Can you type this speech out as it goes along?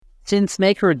since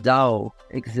MakerDAO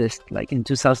exists, like in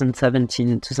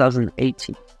 2017,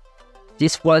 2018,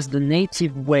 this was the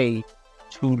native way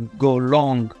to go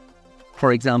long,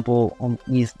 for example, on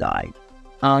ETH-DAI.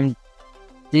 And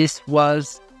this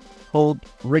was called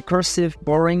recursive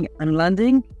borrowing and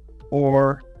lending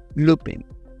or looping.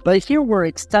 But here we're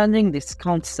extending this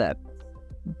concept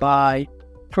by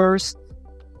first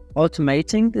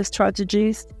automating the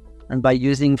strategies, and by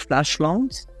using flash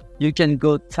loans, you can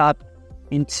go tap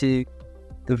into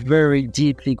the very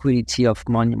deep liquidity of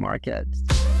money markets.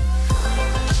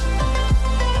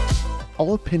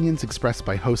 All opinions expressed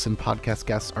by hosts and podcast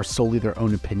guests are solely their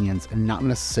own opinions and not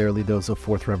necessarily those of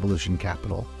Fourth Revolution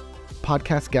Capital.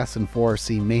 Podcast guests and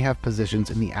 4RC may have positions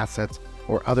in the assets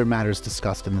or other matters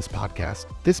discussed in this podcast.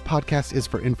 This podcast is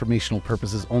for informational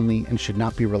purposes only and should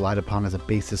not be relied upon as a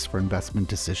basis for investment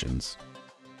decisions.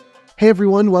 Hey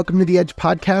everyone, welcome to the Edge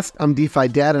Podcast. I'm DeFi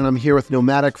Dad and I'm here with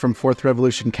Nomadic from Fourth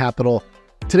Revolution Capital.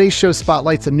 Today's show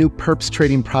spotlights a new perps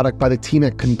trading product by the team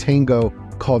at Contango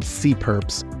called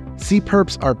Perps.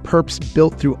 Perps are perps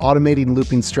built through automating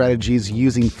looping strategies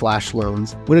using flash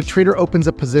loans. When a trader opens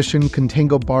a position,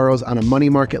 Contango borrows on a money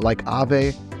market like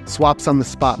Aave, swaps on the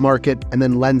spot market, and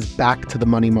then lends back to the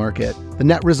money market. The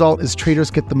net result is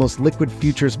traders get the most liquid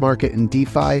futures market in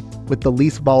DeFi with the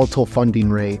least volatile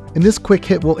funding rate. In this quick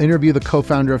hit, we'll interview the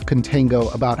co-founder of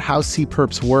Contango about how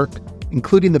Perps work,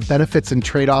 including the benefits and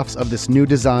trade-offs of this new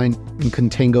design in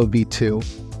Contango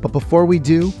V2. But before we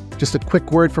do, just a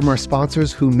quick word from our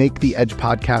sponsors who make the Edge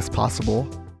Podcast possible.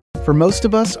 For most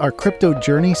of us, our crypto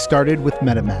journey started with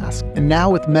MetaMask. And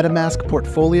now with MetaMask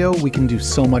Portfolio, we can do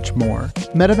so much more.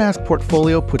 MetaMask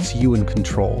Portfolio puts you in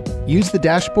control. Use the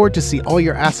dashboard to see all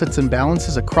your assets and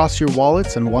balances across your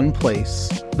wallets in one place.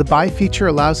 The buy feature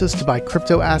allows us to buy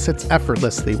crypto assets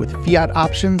effortlessly with fiat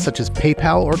options such as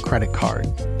PayPal or credit card.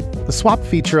 The swap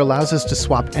feature allows us to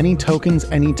swap any tokens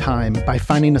anytime by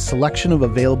finding a selection of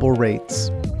available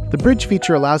rates. The bridge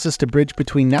feature allows us to bridge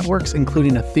between networks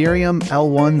including Ethereum,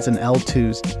 L1s, and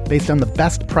L2s based on the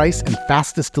best price and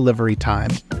fastest delivery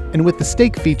time. And with the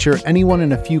stake feature, anyone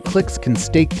in a few clicks can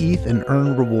stake ETH and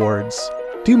earn rewards.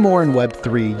 Do more in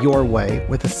Web3 your way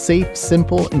with a safe,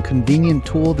 simple, and convenient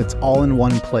tool that's all in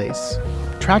one place.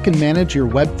 Track and manage your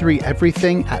Web3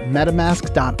 everything at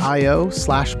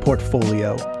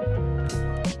metamask.io/portfolio.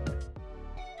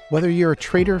 Whether you're a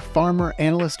trader, farmer,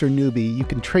 analyst, or newbie, you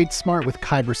can trade smart with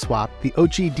KyberSwap, the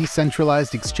OG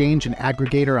decentralized exchange and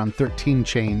aggregator on 13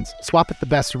 chains. Swap at the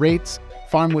best rates,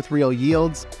 farm with real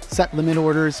yields, set limit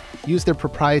orders, use their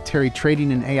proprietary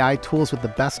trading and AI tools with the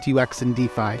best UX in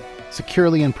DeFi,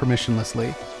 securely and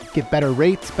permissionlessly. Get better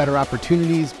rates, better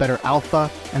opportunities, better alpha,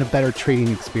 and a better trading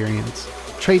experience.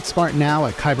 Trade smart now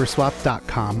at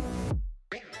kyberswap.com.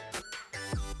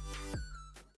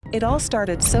 It all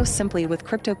started so simply with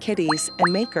CryptoKitties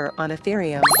and Maker on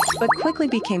Ethereum, but quickly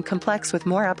became complex with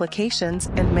more applications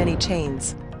and many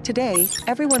chains. Today,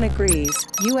 everyone agrees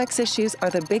UX issues are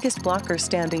the biggest blocker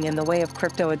standing in the way of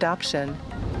crypto adoption.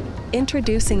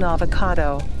 Introducing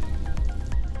Avocado.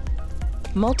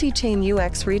 Multi-chain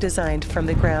UX redesigned from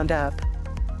the ground up.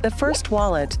 The first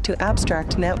wallet to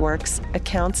abstract networks,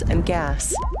 accounts, and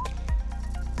gas.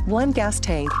 One gas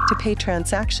tank to pay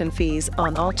transaction fees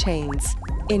on all chains.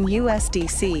 In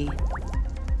USDC.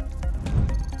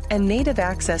 And native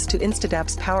access to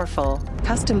Instadapp's powerful,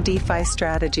 custom DeFi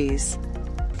strategies.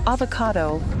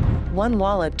 Avocado, one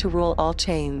wallet to rule all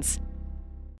chains.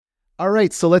 All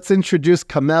right, so let's introduce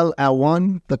Kamel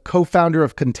Awan, the co-founder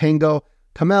of Contango.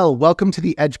 Kamel, welcome to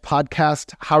the Edge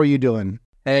Podcast. How are you doing?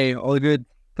 Hey, all good.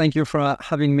 Thank you for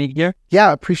having me here.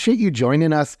 Yeah, appreciate you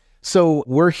joining us. So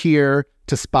we're here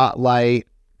to spotlight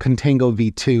Contango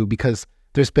V2 because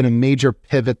there's been a major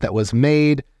pivot that was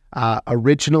made.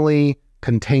 Originally,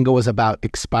 Contango was about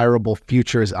expirable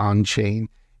futures on-chain.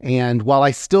 And while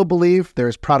I still believe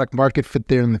there's product market fit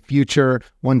there in the future,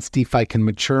 once DeFi can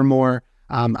mature more,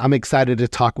 I'm excited to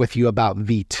talk with you about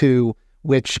V2,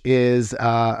 which is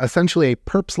essentially a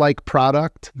perps-like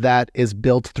product that is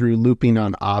built through looping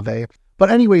on Aave.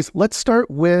 But anyways, let's start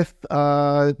with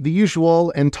the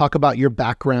usual and talk about your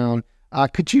background.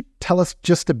 Could you tell us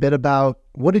just a bit about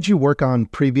what did you work on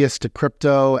previous to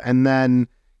crypto, and then,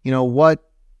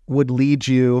 what would lead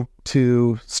you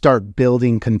to start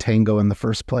building Contango in the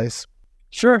first place?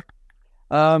 Sure.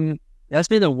 It's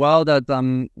been a while that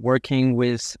I'm working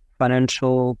with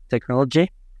financial technology.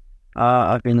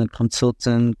 I've been a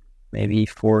consultant maybe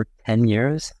for 10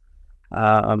 years.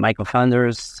 My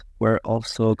co-founders were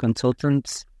also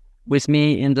consultants with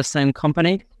me in the same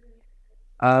company.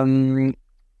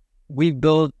 We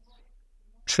built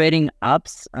trading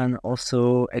apps and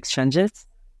also exchanges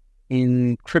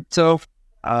in crypto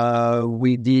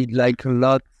We did like a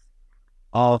lot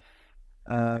of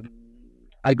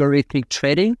algorithmic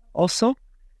trading also.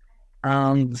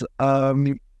 And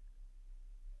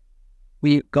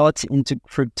we got into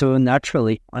crypto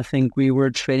naturally. I think we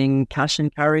were trading cash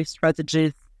and carry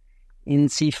strategies in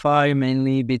CeFi,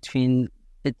 mainly between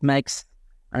BitMEX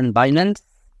and Binance.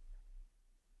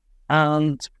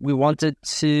 And we wanted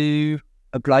to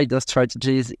apply those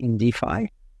strategies in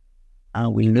DeFi.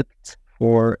 And we looked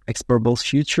for expirables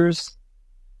futures.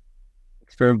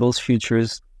 Expirables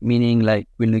futures meaning like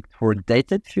we looked for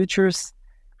dated futures,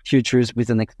 futures with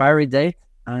an expiry date,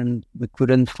 and we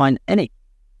couldn't find any.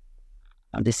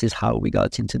 And this is how we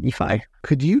got into DeFi.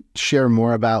 Could you share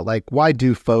more about like why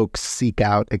do folks seek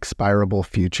out expirable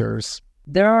futures?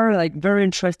 There are like very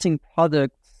interesting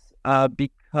products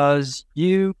because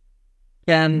you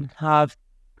can have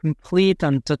complete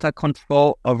and total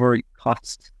control over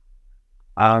costs.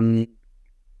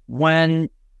 When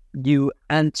you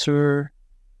enter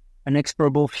an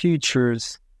expirable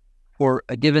futures for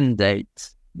a given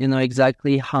date, you know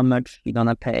exactly how much you're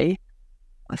gonna pay.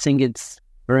 I think it's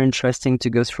very interesting to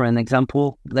go through an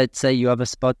example. Let's say you have a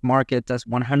spot market as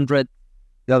 100,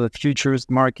 you have a futures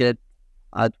market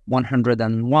at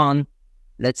 101.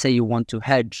 Let's say you want to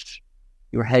hedge.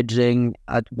 You're hedging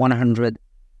at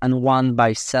 101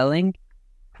 by selling,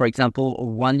 for example, a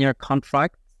 1-year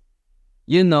contract.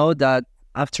 You know that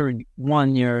after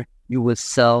 1 year, you will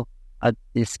sell at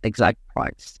this exact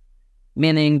price,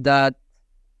 meaning that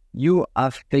you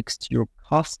have fixed your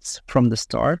costs from the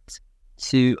start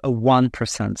to a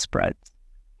 1% spread.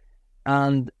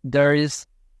 And there is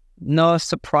no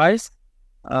surprise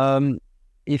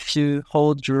if you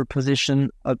hold your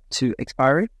position up to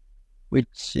expiry,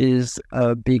 which is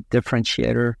a big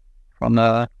differentiator from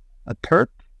a perp,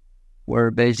 where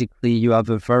basically you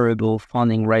have a variable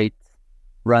funding rate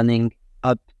running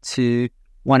up to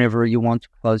whenever you want to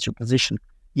close your position.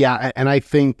 Yeah, and I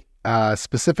think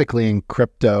specifically in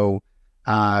crypto,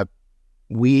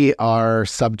 we are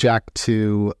subject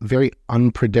to very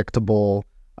unpredictable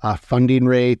funding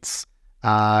rates,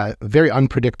 very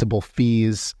unpredictable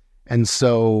fees. And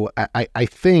so I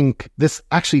think this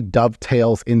actually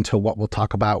dovetails into what we'll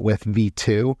talk about with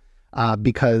V2,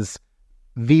 because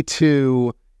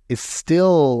V2 is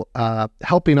still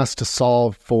helping us to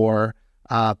solve for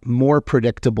more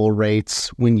predictable rates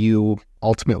when you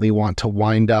ultimately want to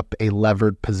wind up a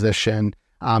levered position.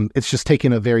 It's just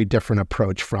taking a very different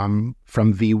approach from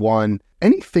V1.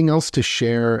 Anything else to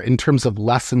share in terms of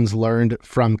lessons learned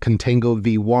from Contango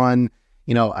V1?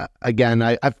 You know, again,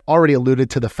 I've already alluded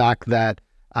to the fact that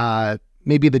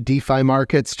maybe the DeFi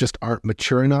markets just aren't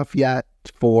mature enough yet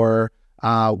for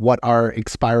what are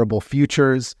expirable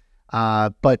futures,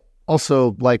 but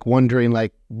also like wondering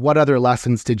like what other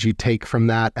lessons did you take from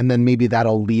that? And then maybe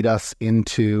that'll lead us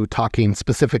into talking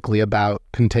specifically about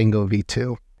Contango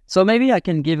V2. So maybe I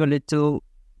can give a little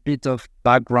bit of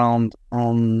background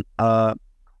on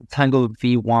Contango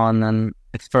V1 and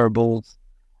expirables.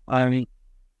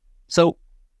 So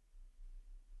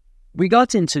we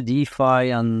got into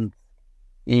DeFi and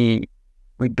we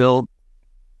built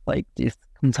like this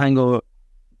Contango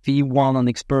V1 on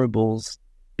expirables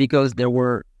because there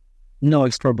were no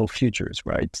expirable futures,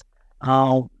 right?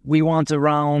 We went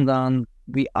around and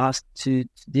we asked to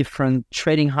different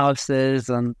trading houses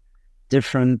and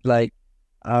different like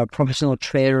professional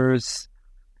traders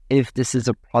if this is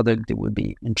a product they would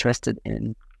be interested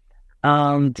in.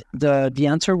 And the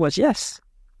answer was yes.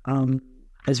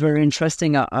 It's very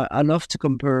interesting. I love to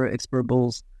compare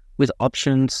expirables with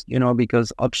options, you know,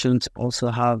 because options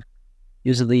also have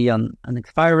usually an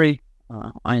expiry.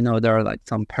 I know there are like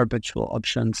some perpetual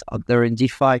options out there in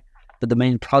DeFi, but the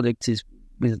main product is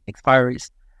with expiries.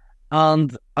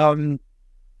 And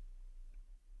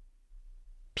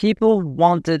people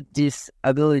wanted this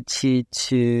ability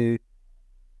to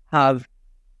have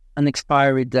an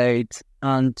expiry date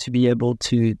and to be able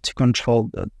to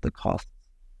control the costs.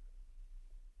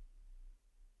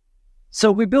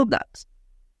 So we built that.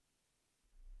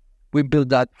 We built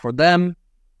that for them.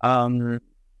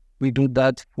 We do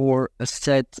that for a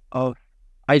set of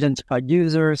identified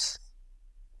users.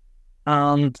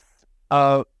 And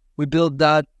we built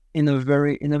that in a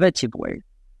very innovative way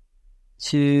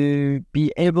to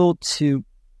be able to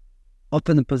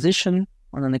open a position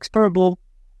on an expirable.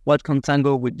 What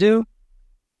Contango would do,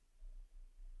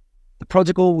 the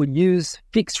protocol would use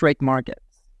fixed rate markets.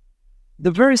 The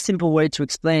very simple way to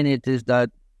explain it is that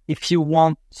if you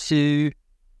want to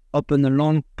open a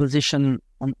long position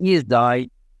on ETH,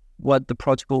 what the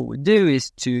protocol would do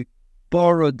is to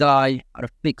borrow DAI at a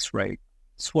fixed rate,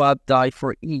 swap DAI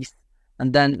for ETH,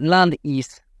 and then lend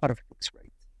ETH at a fixed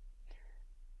rate.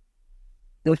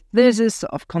 the thesis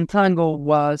of Contango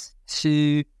was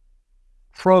to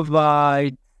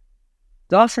provide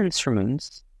those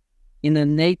instruments in a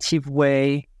native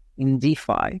way in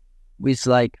DeFi, with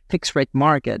like fixed rate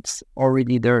markets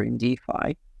already there in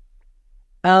DeFi,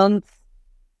 and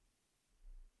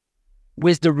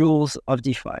with the rules of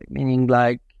DeFi, meaning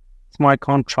like smart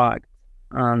contract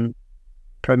and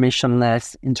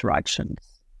permissionless interactions.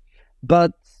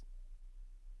 But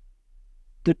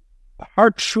the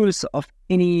hard truth of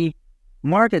any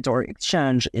market or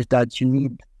exchange is that you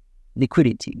need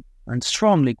liquidity and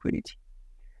strong liquidity.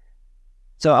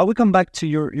 So I will come back to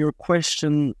your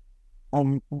question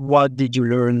on what did you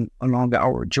learn along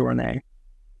our journey.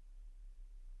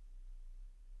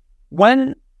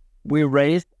 When we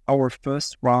raised our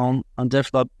first round and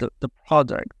developed the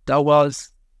product, that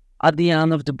was at the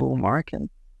end of the bull market.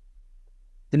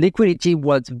 The liquidity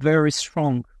was very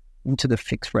strong into the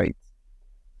fixed rate.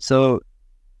 So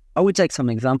I would take some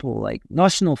example, like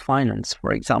National Finance,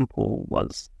 for example,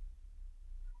 was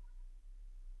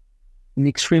an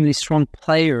extremely strong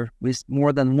player with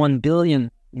more than 1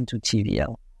 billion into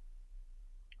TVL.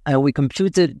 And we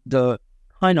computed the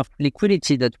kind of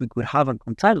liquidity that we could have on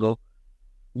Contango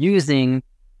using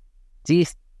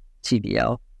this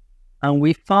TVL. And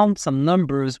we found some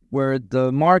numbers where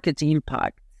the market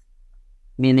impact,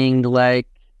 meaning like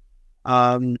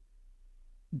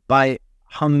by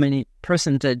how many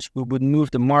percentage we would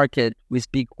move the market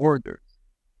with big orders,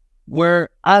 were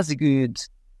as good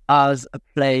as a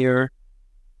player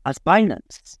as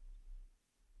Binance.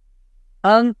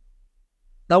 And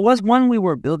that was when we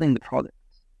were building the product.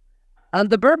 And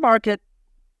the bear market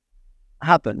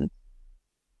happened.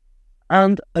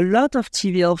 And a lot of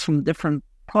TVL from different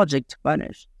projects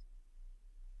vanished.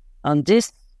 And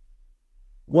this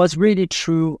was really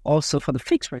true also for the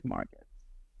fixed rate market.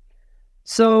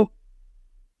 So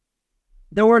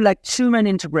there were like two main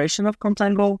integration of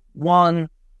Contango, one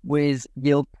with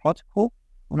yield protocol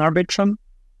on Arbitrum,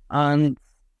 and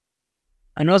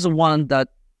another one that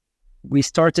we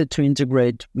started to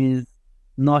integrate with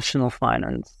National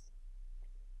Finance.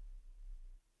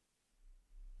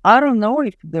 I don't know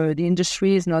if the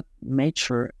industry is not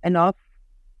mature enough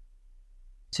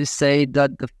to say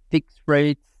that the fixed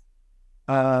rate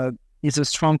is a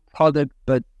strong product,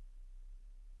 but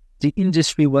the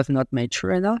industry was not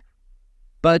mature enough.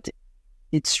 But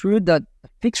it's true that the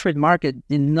fixed rate market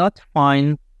did not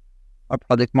find a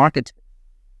product market,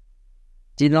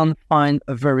 did not find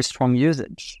a very strong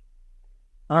usage.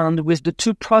 And with the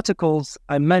two protocols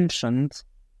I mentioned,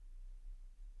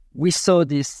 we saw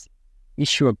this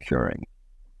issue occurring.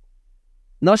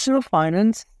 National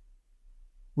Finance,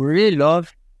 we really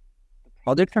love the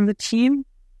product from the team,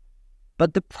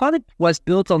 but the product was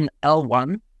built on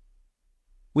L1,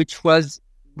 which was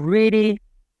really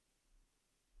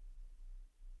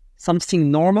something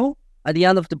normal at the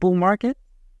end of the bull market.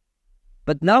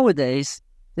 But nowadays,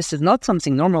 this is not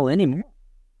something normal anymore.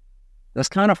 Those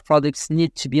kind of products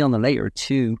need to be on a layer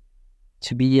 2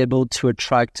 to be able to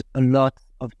attract a lot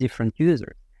of different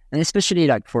users. And especially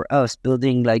like for us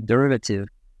building like derivative,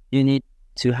 you need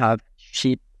to have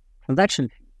cheap transaction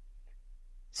fee.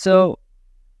 So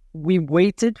we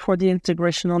waited for the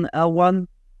integration on L1.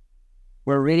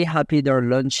 We're really happy they're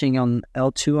launching on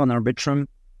L2 on Arbitrum.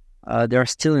 They're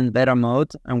still in beta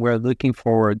mode, and we're looking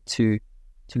forward to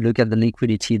look at the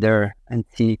liquidity there and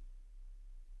see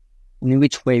in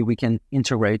which way we can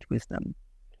integrate with them.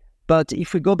 But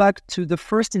if we go back to the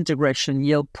first integration,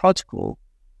 yield protocol,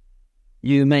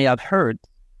 you may have heard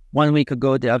 1 week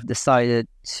ago they have decided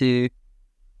to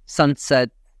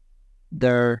sunset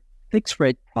their fixed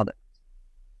rate product,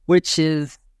 which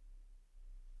is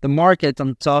the market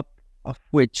on top of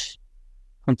which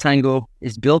Contango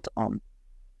is built on.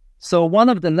 So one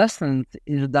of the lessons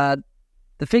is that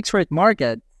the fixed rate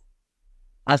market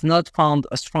has not found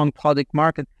a strong product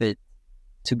market fit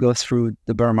to go through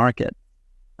the bear market.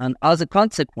 And as a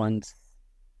consequence,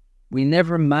 we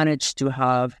never managed to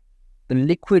have the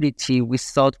liquidity we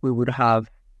thought we would have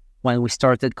when we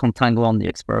started Contango on the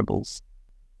expirables.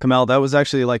 Kamel, that was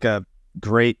actually like a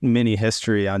great mini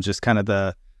history on just kind of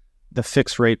the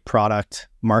fixed rate product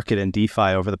market in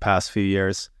DeFi over the past few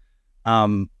years.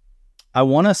 I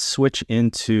want to switch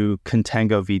into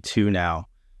Contango V2 now.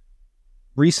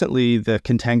 Recently, the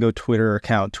Contango Twitter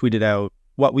account tweeted out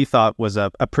what we thought was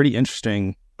a pretty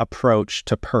interesting approach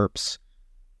to Perps.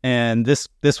 And this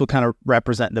will kind of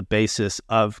represent the basis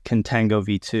of Contango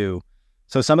V2.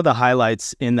 So some of the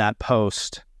highlights in that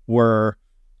post were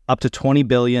up to 20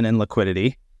 billion in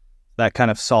liquidity. That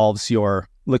kind of solves your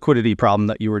liquidity problem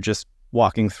that you were just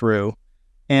walking through.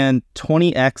 And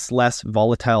 20x less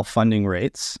volatile funding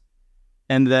rates.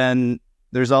 And then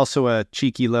there's also a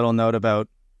cheeky little note about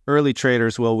early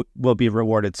traders will be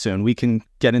rewarded soon. We can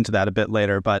get into that a bit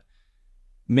later, but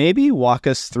maybe walk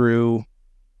us through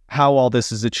how all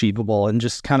this is achievable and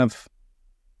just kind of,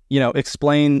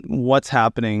 explain what's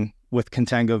happening with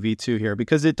Contango V2 here,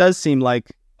 because it does seem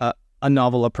like a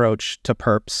novel approach to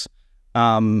perps.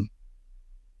 And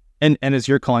as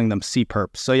you're calling them, C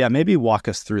perps. So yeah, maybe walk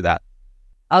us through that.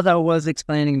 As I was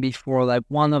explaining before, like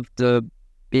one of the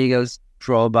biggest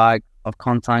drawback of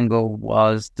Contango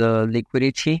was the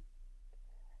liquidity.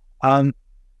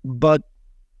 But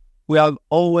we have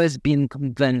always been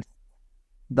convinced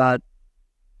that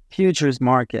futures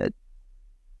market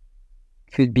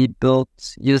could be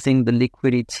built using the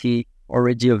liquidity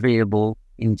already available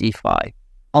in DeFi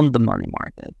on the money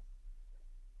market.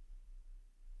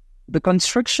 The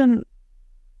construction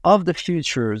of the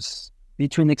futures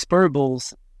between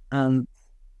expirables and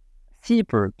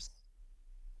C-perps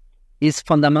is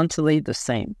fundamentally the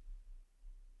same.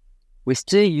 We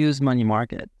still use money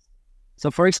markets.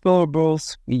 So for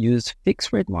expirables, we use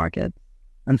fixed rate market,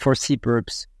 and for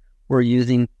C-perps, we're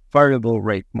using variable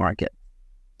rate market.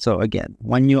 So again,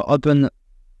 when you open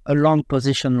a long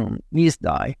position on ETH,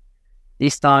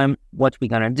 this time what we're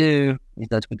gonna do is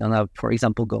that we're gonna, for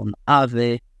example, go on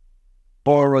Aave,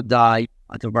 borrow DAI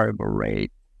at a variable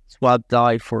rate, swap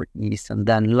DAI for ETH, and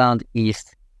then land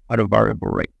ETH at a variable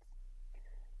rate.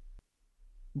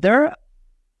 There,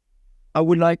 I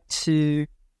would like to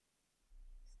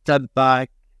step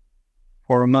back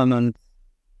for a moment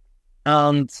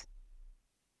and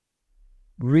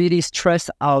really stress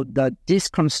out that this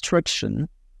construction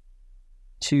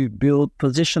to build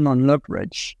position on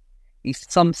leverage is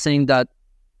something that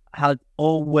had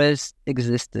always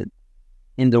existed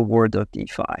in the world of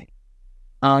DeFi.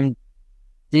 And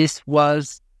this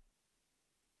was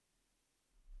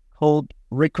called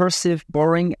recursive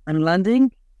borrowing and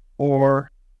lending,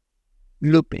 or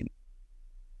looping.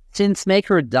 Since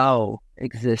MakerDAO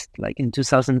exists like in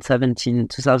 2017,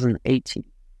 2018,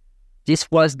 this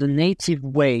was the native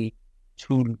way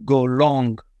to go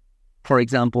long, for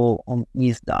example, on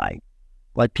ETH DAI.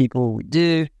 What people would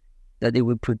do, that they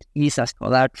would put ETH as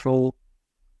collateral,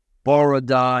 borrow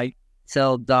DAI,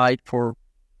 sell DAI for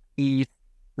ETH,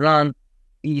 run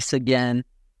ETH again,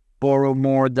 borrow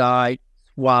more DAI,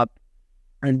 swap,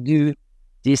 and do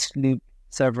this loop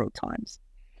several times.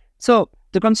 So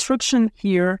the construction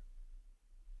here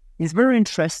is very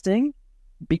interesting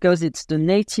because it's the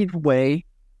native way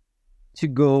to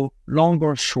go long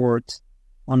or short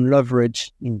on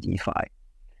leverage in DeFi.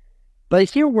 But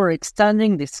here we're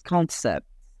extending this concept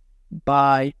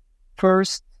by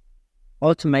first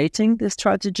automating the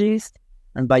strategies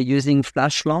and by using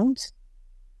flash loans.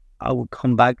 I will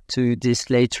come back to this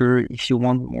later if you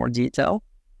want more detail.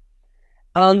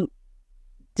 And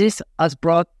this has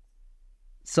brought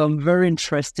some very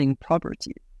interesting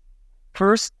properties.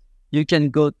 First, you can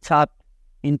go tap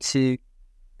into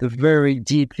the very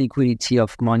deep liquidity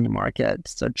of money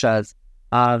markets, such as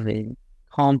Aave,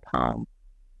 Compound,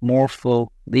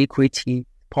 Morpho, Liquidity,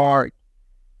 Spark,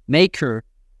 Maker.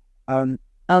 And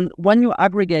when you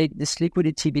aggregate this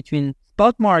liquidity between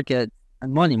spot markets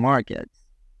and money markets,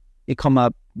 you come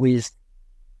up with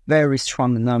very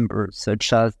strong numbers,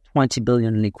 such as 20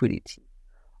 billion liquidity.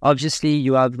 Obviously,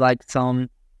 you have like some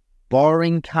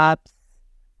borrowing caps,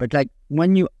 but like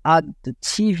when you add the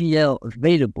TVL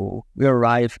available, we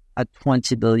arrive at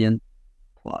 20 billion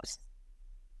plus.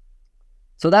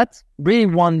 So that's really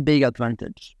one big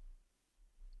advantage.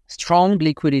 Strong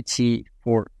liquidity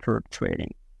for perp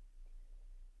trading.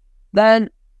 Then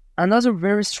another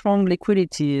very strong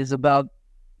liquidity is about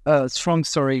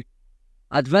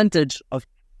advantage of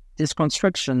this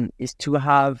construction is to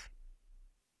have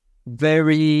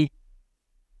very,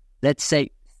 let's say,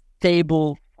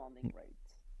 stable funding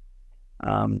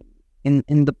rates.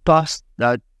 In the past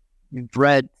that you've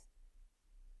read,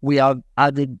 we have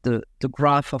added the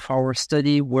graph of our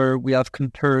study where we have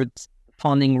compared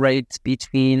funding rates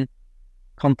between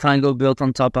Contango built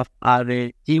on top of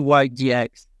Aave,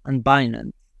 DYDX, and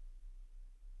Binance.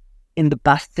 In the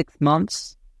past 6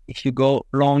 months, if you go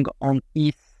long on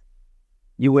ETH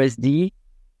USD,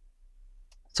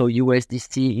 so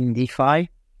USDC in DeFi,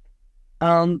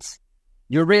 and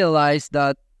you realize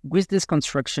that with this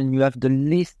construction, you have the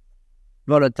least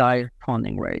volatile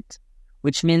funding rate,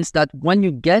 which means that when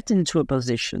you get into a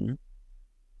position,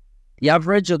 the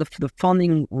average of the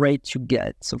funding rate you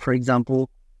get, so for example,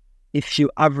 if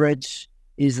your average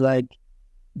is like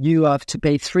you have to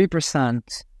pay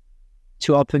 3%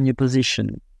 to open your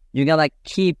position, you're gonna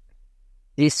keep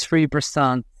this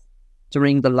 3%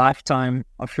 during the lifetime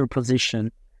of your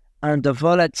position, and the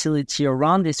volatility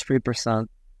around this 3%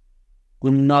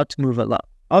 will not move a lot.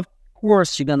 Of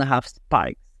course, you're gonna have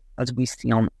spikes as we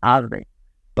see on Aave,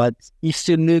 but if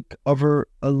you look over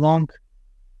a long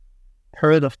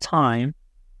period of time,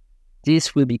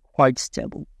 this will be quite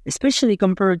stable, especially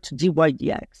compared to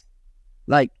DYDX.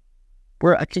 Like,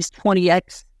 we're at least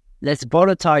 20x less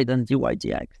volatile than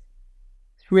DYDX,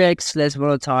 3x less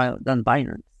volatile than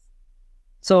Binance.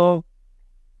 So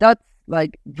that's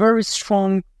like very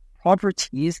strong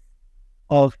properties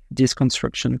of this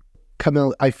construction.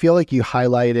 Camille, I feel like you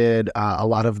highlighted a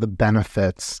lot of the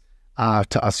benefits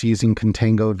to us using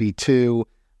Contango V2.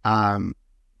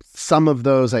 Some of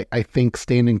those, I think,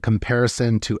 stand in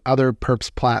comparison to other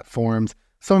Perps platforms.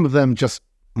 Some of them just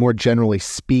more generally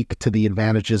speak to the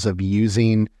advantages of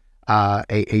using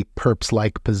a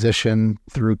Perps-like position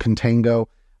through Contango.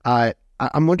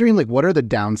 I'm wondering, like, what are the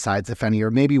downsides, if any, or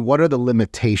maybe what are the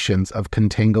limitations of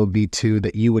Contango V2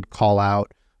 that you would call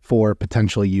out for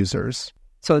potential users?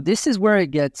 So this is where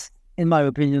it gets, in my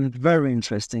opinion, very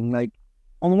interesting. Like,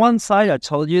 on one side, I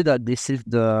told you that this is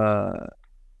the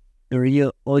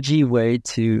real OG way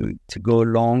to go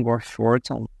long or short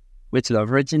with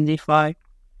leverage in DeFi.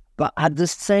 But at the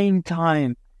same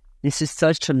time, this is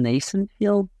such a nascent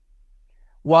field.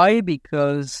 Why?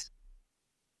 Because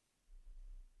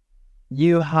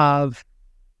you have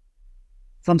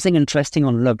something interesting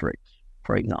on leverage,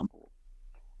 for example.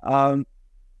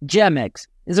 GMX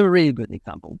is a really good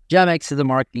example. GMX is a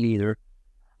market leader.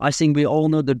 I think we all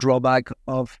know the drawback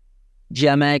of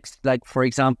GMX, like, for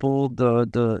example,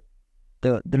 the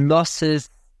losses,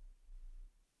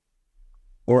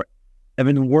 or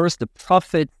even worse, the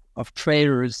profits of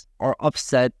traders are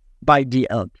offset by the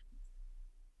LP.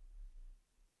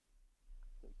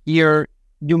 Here,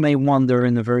 you may wonder,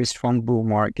 in a very strong bull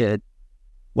market,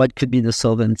 what could be the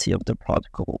solvency of the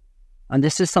protocol. And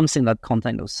this is something that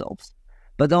Contango solves.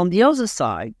 But on the other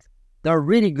side, they're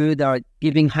really good at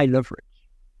giving high leverage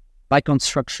by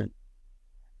construction.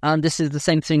 And this is the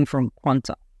same thing from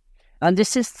Quanta. And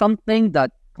this is something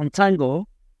that Contango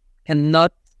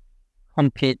cannot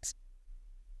compete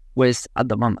with at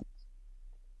the moment.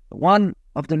 One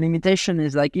of the limitations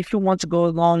is, like, if you want to go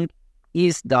long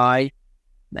ETH,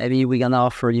 maybe we're going to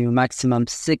offer you maximum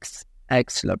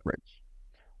 6x leverage.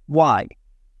 Why?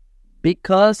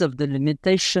 Because of the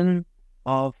limitation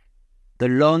of the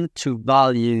loan to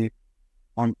value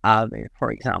on Aave,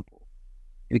 for example.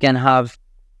 You can have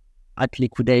at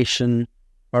liquidation, if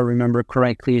I remember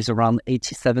correctly, is around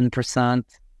 87%,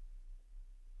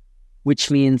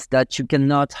 which means that you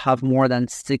cannot have more than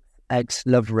 6x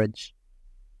leverage,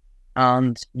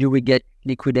 and you will get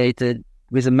liquidated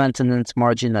with a maintenance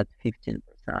margin at 15%,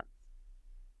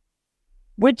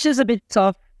 which is a bit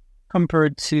tough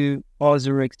compared to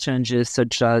other exchanges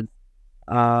such as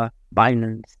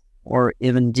Binance or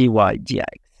even DYDX.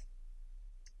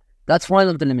 That's one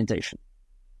of the limitations.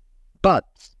 But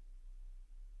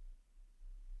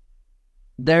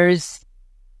there is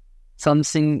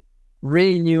something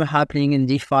really new happening in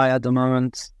DeFi at the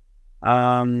moment.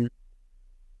 A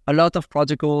lot of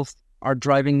protocols are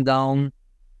driving down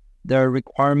their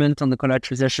requirement on the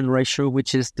collateralization ratio,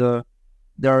 which is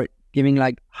they're giving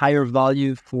like higher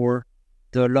value for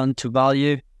the loan to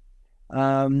value,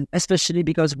 especially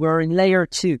because we're in layer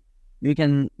 2. You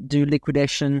can do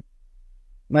liquidation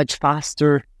much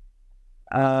faster.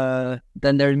 Then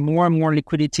there's more and more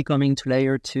liquidity coming to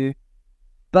layer 2.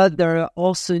 But there are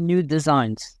also new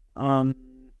designs.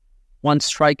 One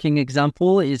striking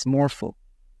example is Morpho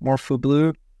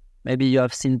Blue. Maybe you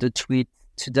have seen the tweet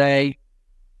today.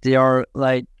 They are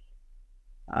like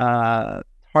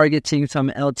targeting some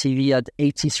LTV at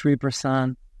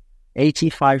 83%,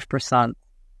 85%,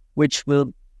 which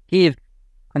will give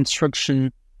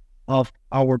construction of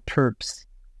our perps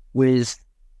with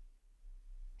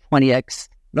 20x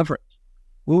leverage.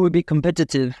 We will be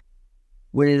competitive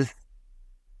with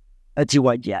a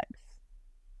DYDX.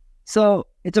 So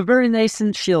it's a very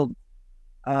nascent field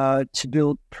to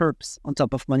build perps on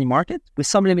top of money market with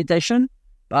some limitation.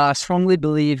 But I strongly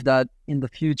believe that in the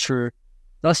future,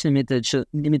 those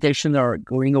limitations are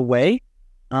going away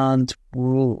and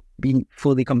we'll be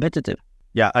fully competitive.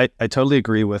 Yeah, I totally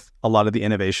agree with a lot of the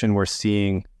innovation we're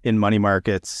seeing in money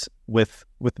markets with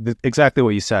exactly what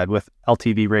you said, with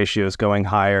LTV ratios going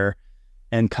higher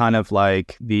and kind of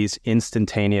like these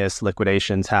instantaneous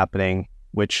liquidations happening,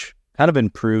 which kind of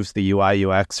improves the UI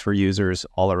UX for users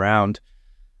all around.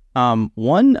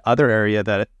 One other area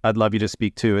that I'd love you to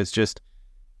speak to is just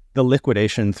the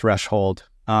liquidation threshold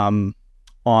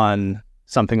on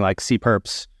something like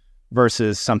CPerps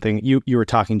versus something you were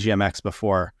talking GMX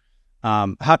before.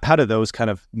 How do those kind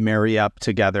of marry up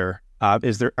together?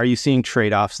 Are you seeing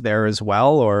trade-offs there as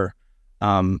well, or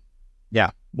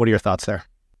Yeah. What are your thoughts there?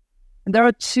 There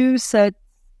are two sets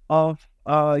of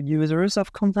users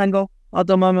of Contango at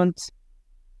the moment.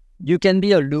 You can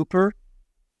be a looper.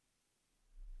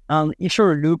 And if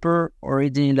you're a looper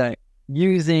already like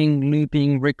using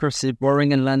looping, recursive,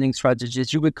 borrowing and lending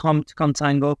strategies, you would come to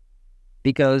Contango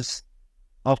because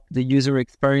of the user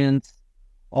experience,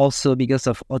 also because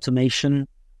of automation,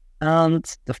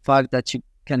 and the fact that you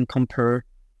can compare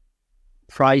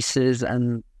prices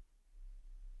and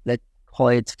let's call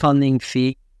it funding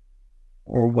fee,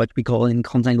 or what we call in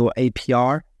Contango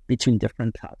APR, between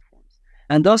different platforms.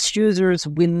 And those users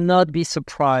will not be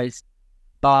surprised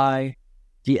by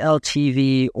the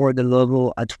LTV or the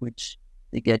level at which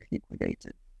they get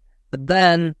liquidated. But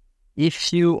then,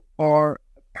 if you are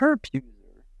a perp user,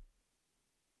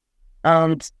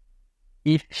 and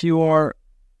if you are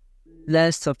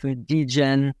less of a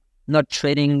degen, not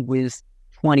trading with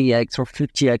 20x or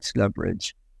 50x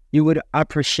leverage, you would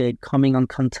appreciate coming on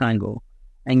Contango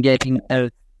and getting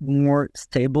a more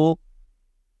stable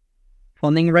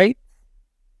funding rate.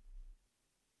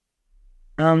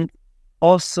 And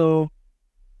also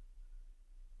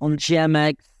on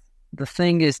GMX, the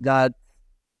thing is that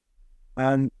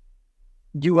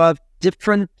you have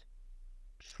different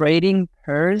trading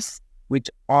pairs which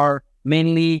are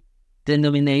mainly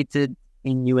denominated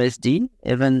in USD,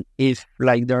 even if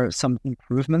like there's some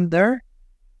improvement there.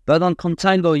 But on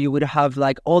Contango, you would have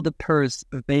like all the pairs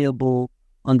available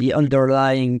on the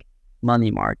underlying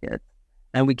money market.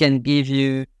 And we can give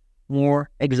you more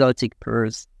exotic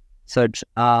pairs such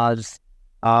as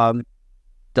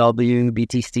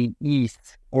WBTC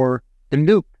ETH or the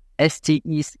Loop ST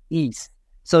ETH.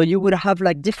 So you would have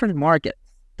like different markets.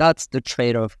 That's the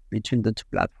trade-off between the two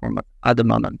platforms at the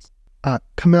moment.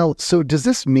 Kamel, so does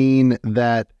this mean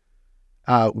that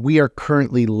we are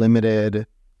currently limited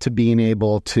to being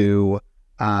able to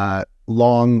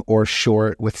long or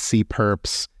short with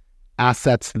C-Perps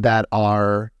assets that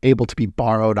are able to be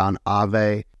borrowed on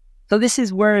Aave? So this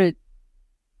is where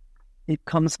it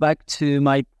comes back to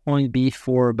my point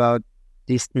before about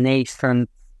this nascent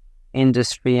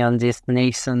industry and this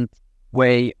nascent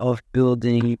way of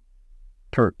building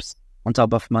perps on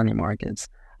top of money markets.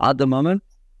 At the moment,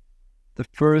 the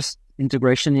first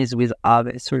integration is with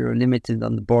Aave, so you're limited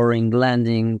on the borrowing,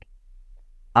 lending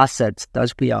assets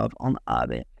that we have on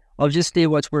Aave. Obviously,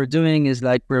 what we're doing is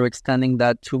like we're extending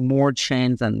that to more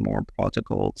chains and more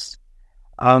protocols.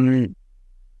 And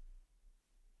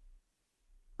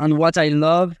what I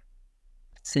love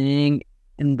seeing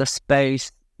in the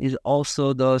space is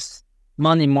also those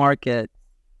money markets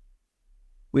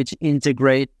which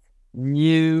integrate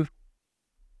new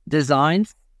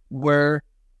designs where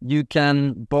you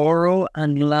can borrow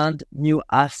and lend new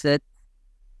assets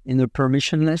in a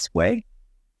permissionless way.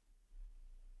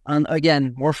 And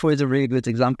again, Morpho is a really good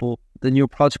example. The new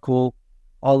protocol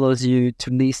allows you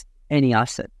to list any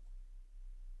asset.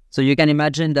 So you can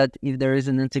imagine that if there is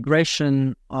an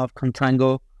integration of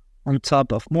Contango on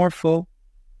top of Morpho,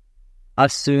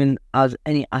 as soon as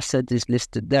any asset is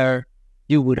listed there,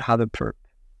 you would have a perp.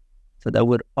 So that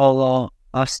would allow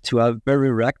us to have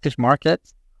very reactive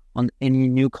markets on any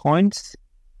new coins,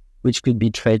 which could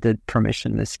be traded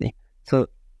permissionlessly. So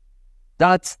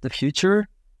that's the future.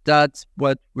 That's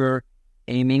what we're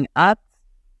aiming at.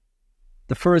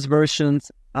 The first versions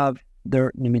have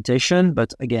their limitation,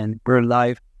 but again, we're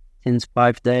live since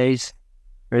 5 days.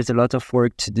 There's a lot of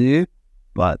work to do,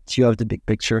 but you have the big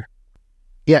picture.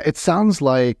 Yeah, it sounds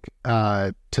like,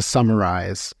 to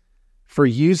summarize, for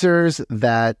users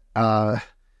that,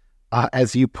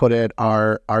 as you put it,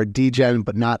 are degen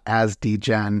but not as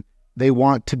degen, they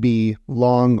want to be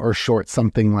long or short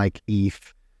something like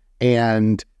ETH,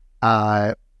 and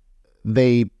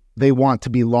they want to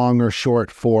be long or short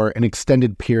for an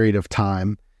extended period of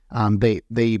time.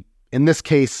 They in this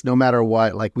case, no matter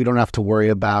what, like we don't have to worry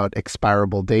about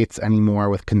expirable dates anymore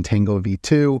with Contango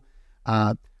V2.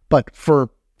 But for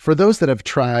those that have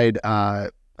tried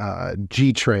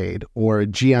G-Trade or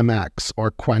GMX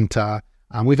or Quenta,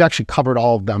 we've actually covered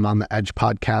all of them on the Edge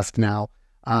podcast now,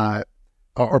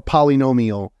 or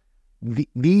Polynomial.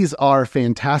 These are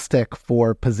fantastic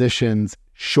for positions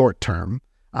short term.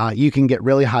 You can get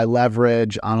really high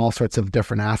leverage on all sorts of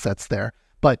different assets there.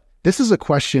 But this is a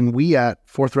question we at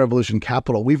Fourth Revolution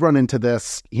Capital, we've run into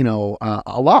this,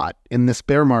 a lot in this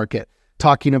bear market,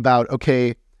 talking about,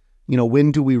 okay,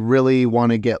 when do we really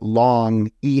want to get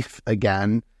long ETH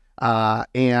again?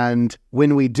 And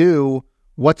when we do,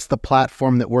 what's the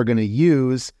platform that we're going to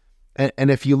use?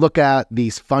 And if you look at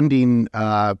these funding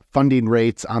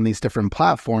rates on these different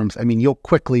platforms, I mean, you'll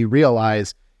quickly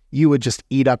realize you would just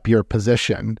eat up your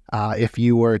position if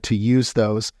you were to use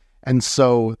those. And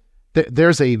so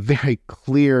there's a very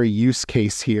clear use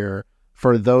case here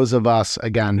for those of us,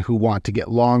 again, who want to get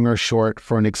long or short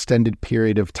for an extended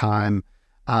period of time,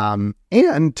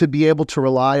 and to be able to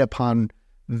rely upon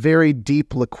very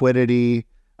deep liquidity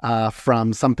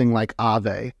from something like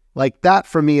Aave. Like that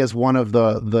for me is one of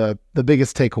the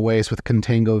biggest takeaways with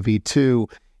Contango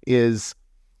V2 is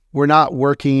we're not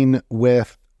working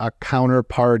with a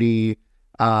counterparty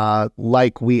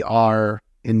like we are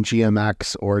in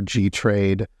GMX or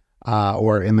G-Trade,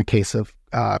 or in the case of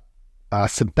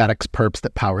Synthetics Perps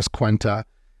that powers Quenta.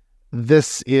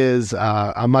 This is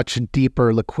a much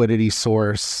deeper liquidity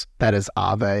source that is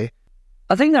Aave.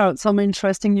 I think there are some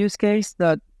interesting use cases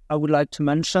that I would like to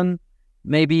mention.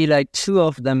 Maybe like two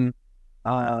of them.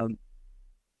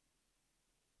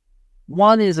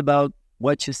 One is about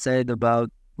what you said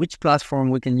about which platform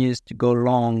we can use to go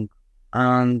long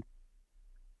and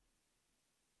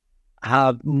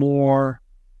have more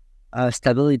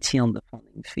stability on the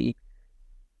funding fee.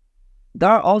 There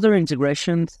are other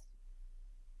integrations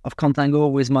of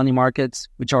Contango with money markets,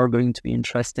 which are going to be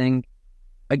interesting.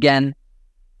 Again,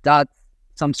 that's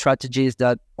some strategies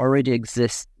that already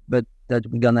exist, but that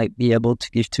we're going to be able to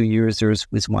give to users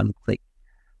with one click.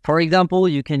 For example,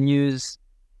 you can use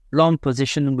long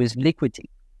position with liquidity.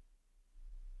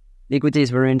 Liquidity is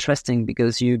very interesting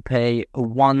because you pay a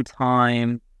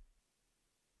one-time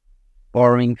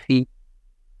borrowing fee.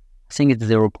 I think it's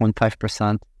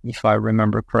 0.5%, if I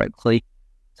remember correctly.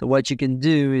 So what you can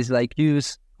do is like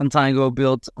use Contango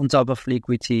built on top of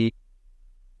liquidity,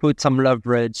 put some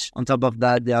leverage. On top of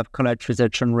that, they have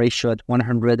collateralization ratio at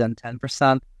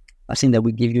 110%. I think that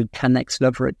will give you 10x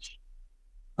leverage.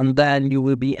 And then you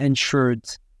will be insured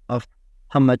of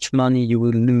how much money you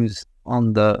will lose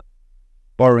on the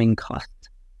borrowing cost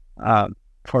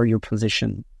for your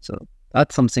position. So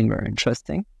that's something very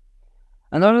interesting.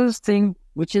 Another thing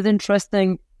which is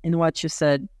interesting in what you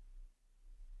said,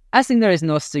 I think there is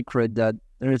no secret that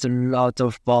there is a lot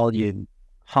of volume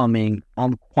coming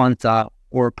on Quanta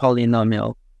or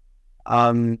Polynomial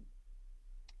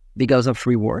because of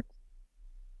reward,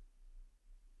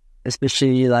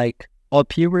 especially like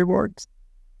OP rewards.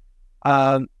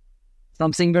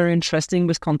 Something very interesting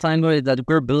with Contango is that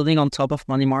we're building on top of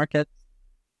money market.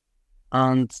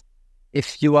 And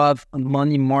if you have a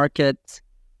money market,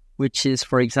 which is,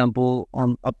 for example,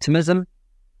 on Optimism,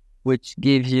 which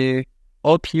gives you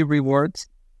OP rewards,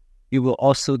 you will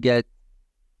also get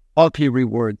OP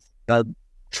rewards that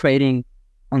trading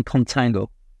on Contango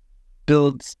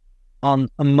builds on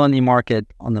a money market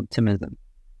on Optimism.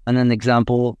 And an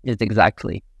example is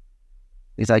exactly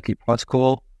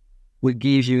protocol will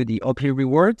give you the OP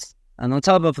rewards. And on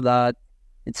top of that,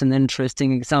 it's an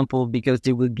interesting example because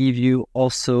they will give you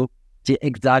also the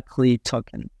exactly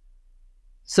token.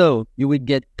 So you will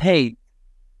get paid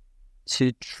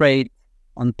to trade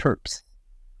on Perps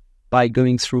by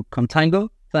going through Contango,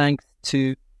 thanks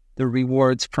to the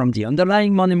rewards from the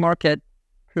underlying money market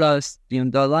plus the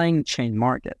underlying chain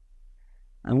market.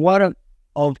 And one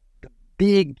of the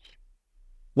big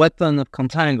weapon of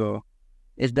Contango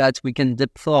is that we can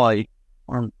deploy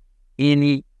on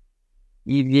any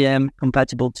EVM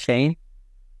compatible chain.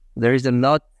 There is a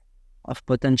lot of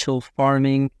potential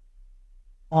farming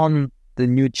on the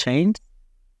new chains,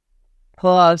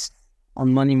 plus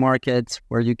on money markets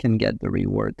where you can get the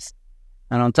rewards.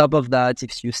 And on top of that,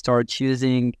 if you start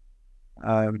using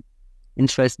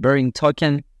interest-bearing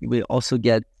token, you will also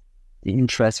get the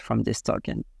interest from this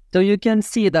token. So you can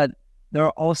see that there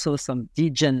are also some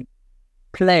degen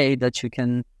play that you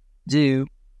can do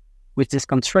with this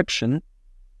construction,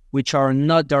 which are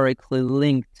not directly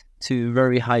linked to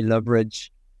very high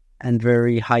leverage and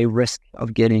very high risk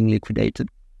of getting liquidated.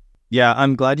 Yeah,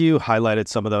 I'm glad you highlighted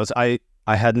some of those. I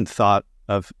hadn't thought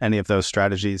of any of those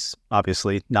strategies,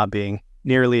 obviously not being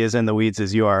nearly as in the weeds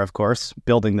as you are, of course,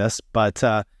 building this. But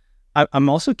I'm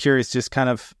also curious, just kind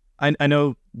of, I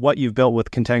know what you've built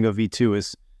with Contango V2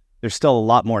 is there's still a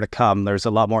lot more to come. There's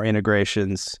a lot more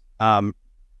integrations.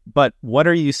 But what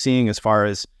are you seeing as far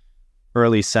as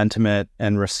early sentiment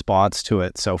and response to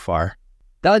it so far?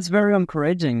 That's very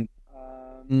encouraging.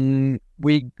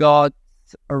 We got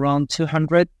around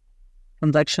 200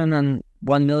 transaction and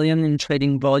 1 million in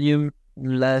trading volume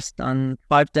in less than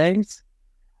 5 days.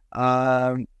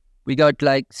 We got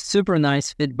like super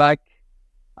nice feedback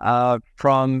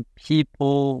from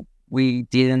people we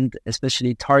didn't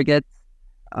especially target,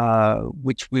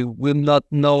 which we will not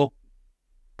know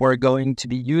were going to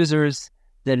be users.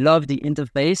 They love the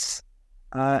interface,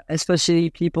 especially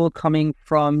people coming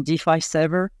from DeFi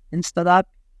server instead app.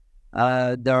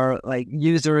 There are like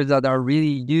users that are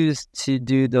really used to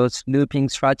do those looping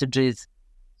strategies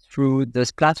through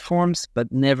those platforms,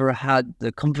 but never had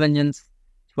the convenience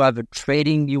to have a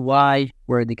trading UI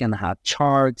where they can have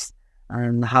charts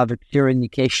and have a clear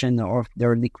indication of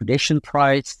their liquidation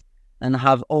price and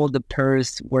have all the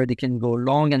pairs where they can go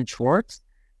long and short.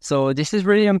 So this is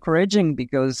really encouraging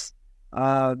because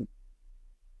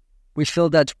we feel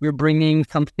that we're bringing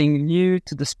something new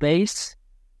to the space,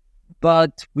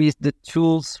 but with the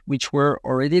tools which were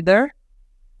already there.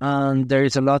 And there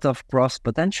is a lot of growth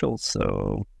potential.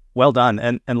 So well done.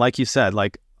 And like you said,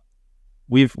 like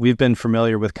we've been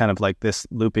familiar with kind of like this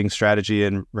looping strategy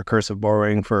and recursive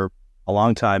borrowing for a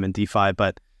long time in DeFi,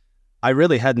 but I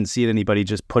really hadn't seen anybody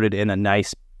just put it in a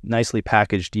nicely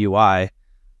packaged UI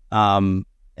and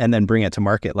then bring it to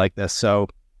market like this. So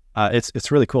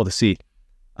it's really cool to see.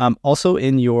 Also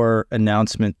in your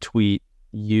announcement tweet,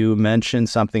 you mentioned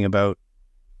something about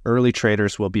early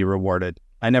traders will be rewarded.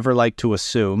 I never like to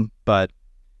assume, but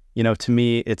to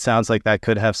me, it sounds like that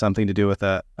could have something to do with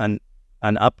an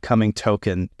upcoming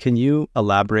token. Can you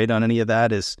elaborate on any of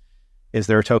that? Is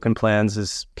there token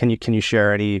plans? Can you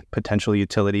share any potential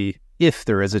utility if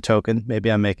there is a token?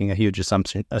 Maybe I'm making a huge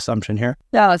assumption here.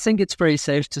 Yeah, I think it's very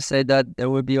safe to say that there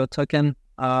will be a token.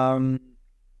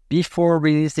 Before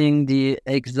releasing the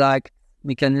exact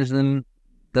mechanism,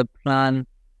 the plan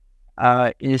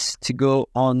is to go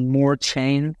on more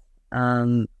chains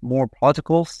and more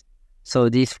protocols. So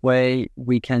this way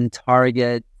we can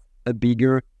target a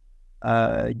bigger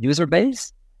user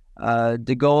base.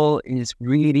 The goal is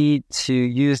really to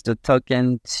use the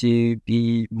token to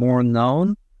be more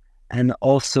known and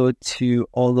also to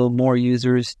allow more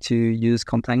users to use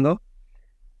Contango.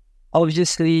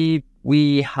 Obviously,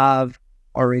 we have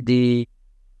already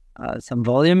some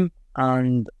volume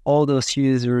and all those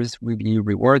users will be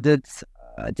rewarded.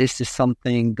 This is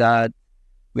something that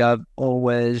we have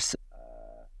always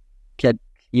kept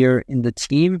here in the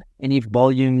team. Any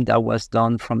volume that was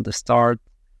done from the start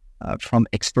from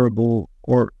Expertable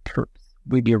or Perps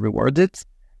will be rewarded.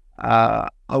 I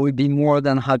would be more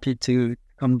than happy to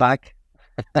come back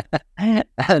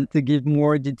and to give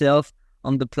more details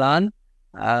on the plan.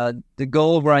 The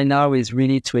goal right now is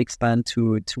really to expand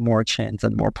to more chains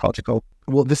and more protocol.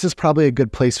 Well, this is probably a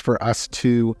good place for us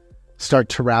to start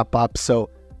to wrap up. So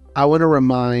I want to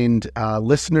remind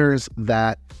listeners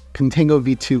that Contango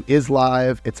V2 is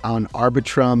live. It's on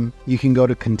Arbitrum. You can go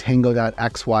to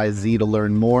contango.xyz to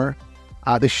learn more.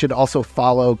 They should also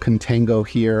follow Contango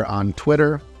here on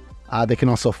Twitter. They can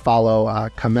also follow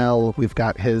Kamel. We've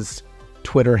got his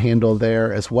Twitter handle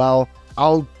there as well.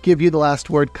 I'll give you the last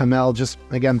word, Kamel. Just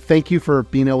again, thank you for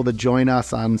being able to join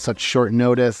us on such short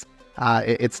notice.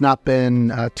 It's not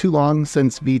been too long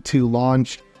since V2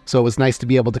 launched, so it was nice to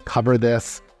be able to cover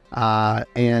this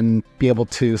and be able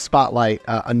to spotlight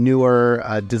a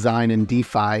newer design in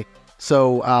DeFi.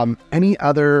 So any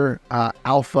other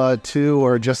alpha 2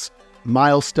 or just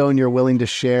milestone you're willing to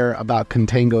share about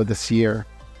Contango this year?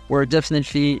 We're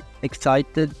definitely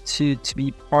excited to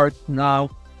be part now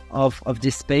of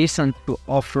this space and to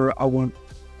offer our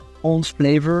own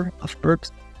flavor of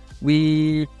Perps.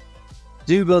 We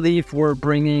do believe we're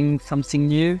bringing something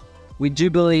new. We do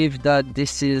believe that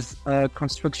this is a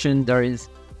construction that is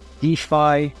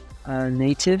DeFi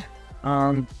native,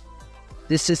 and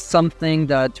this is something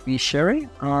that we share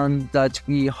and that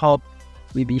we hope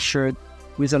will be shared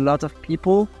with a lot of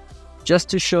people, just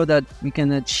to show that we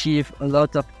can achieve a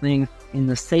lot of things in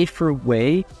a safer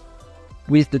way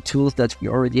with the tools that we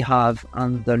already have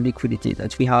and the liquidity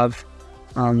that we have,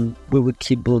 and we would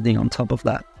keep building on top of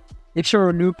that. If you're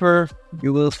a looper,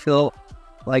 you will feel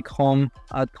like home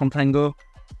at Contango.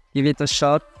 Give it a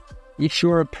shot. If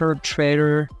you're a perp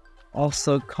trader,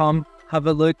 also come have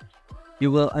a look.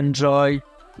 You will enjoy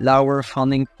lower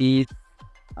funding fees.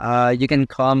 You can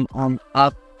come on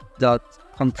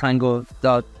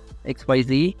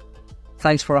app.contango.xyz.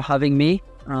 Thanks for having me,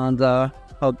 and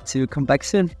hope to come back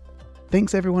soon.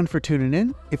 Thanks everyone for tuning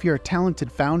in. If you're a talented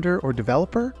founder or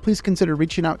developer, please consider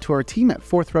reaching out to our team at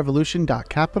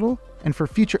fourthrevolution.capital. And for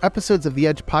future episodes of the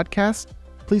Edge podcast,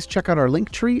 please check out our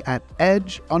link tree at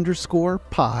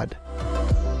edge_pod.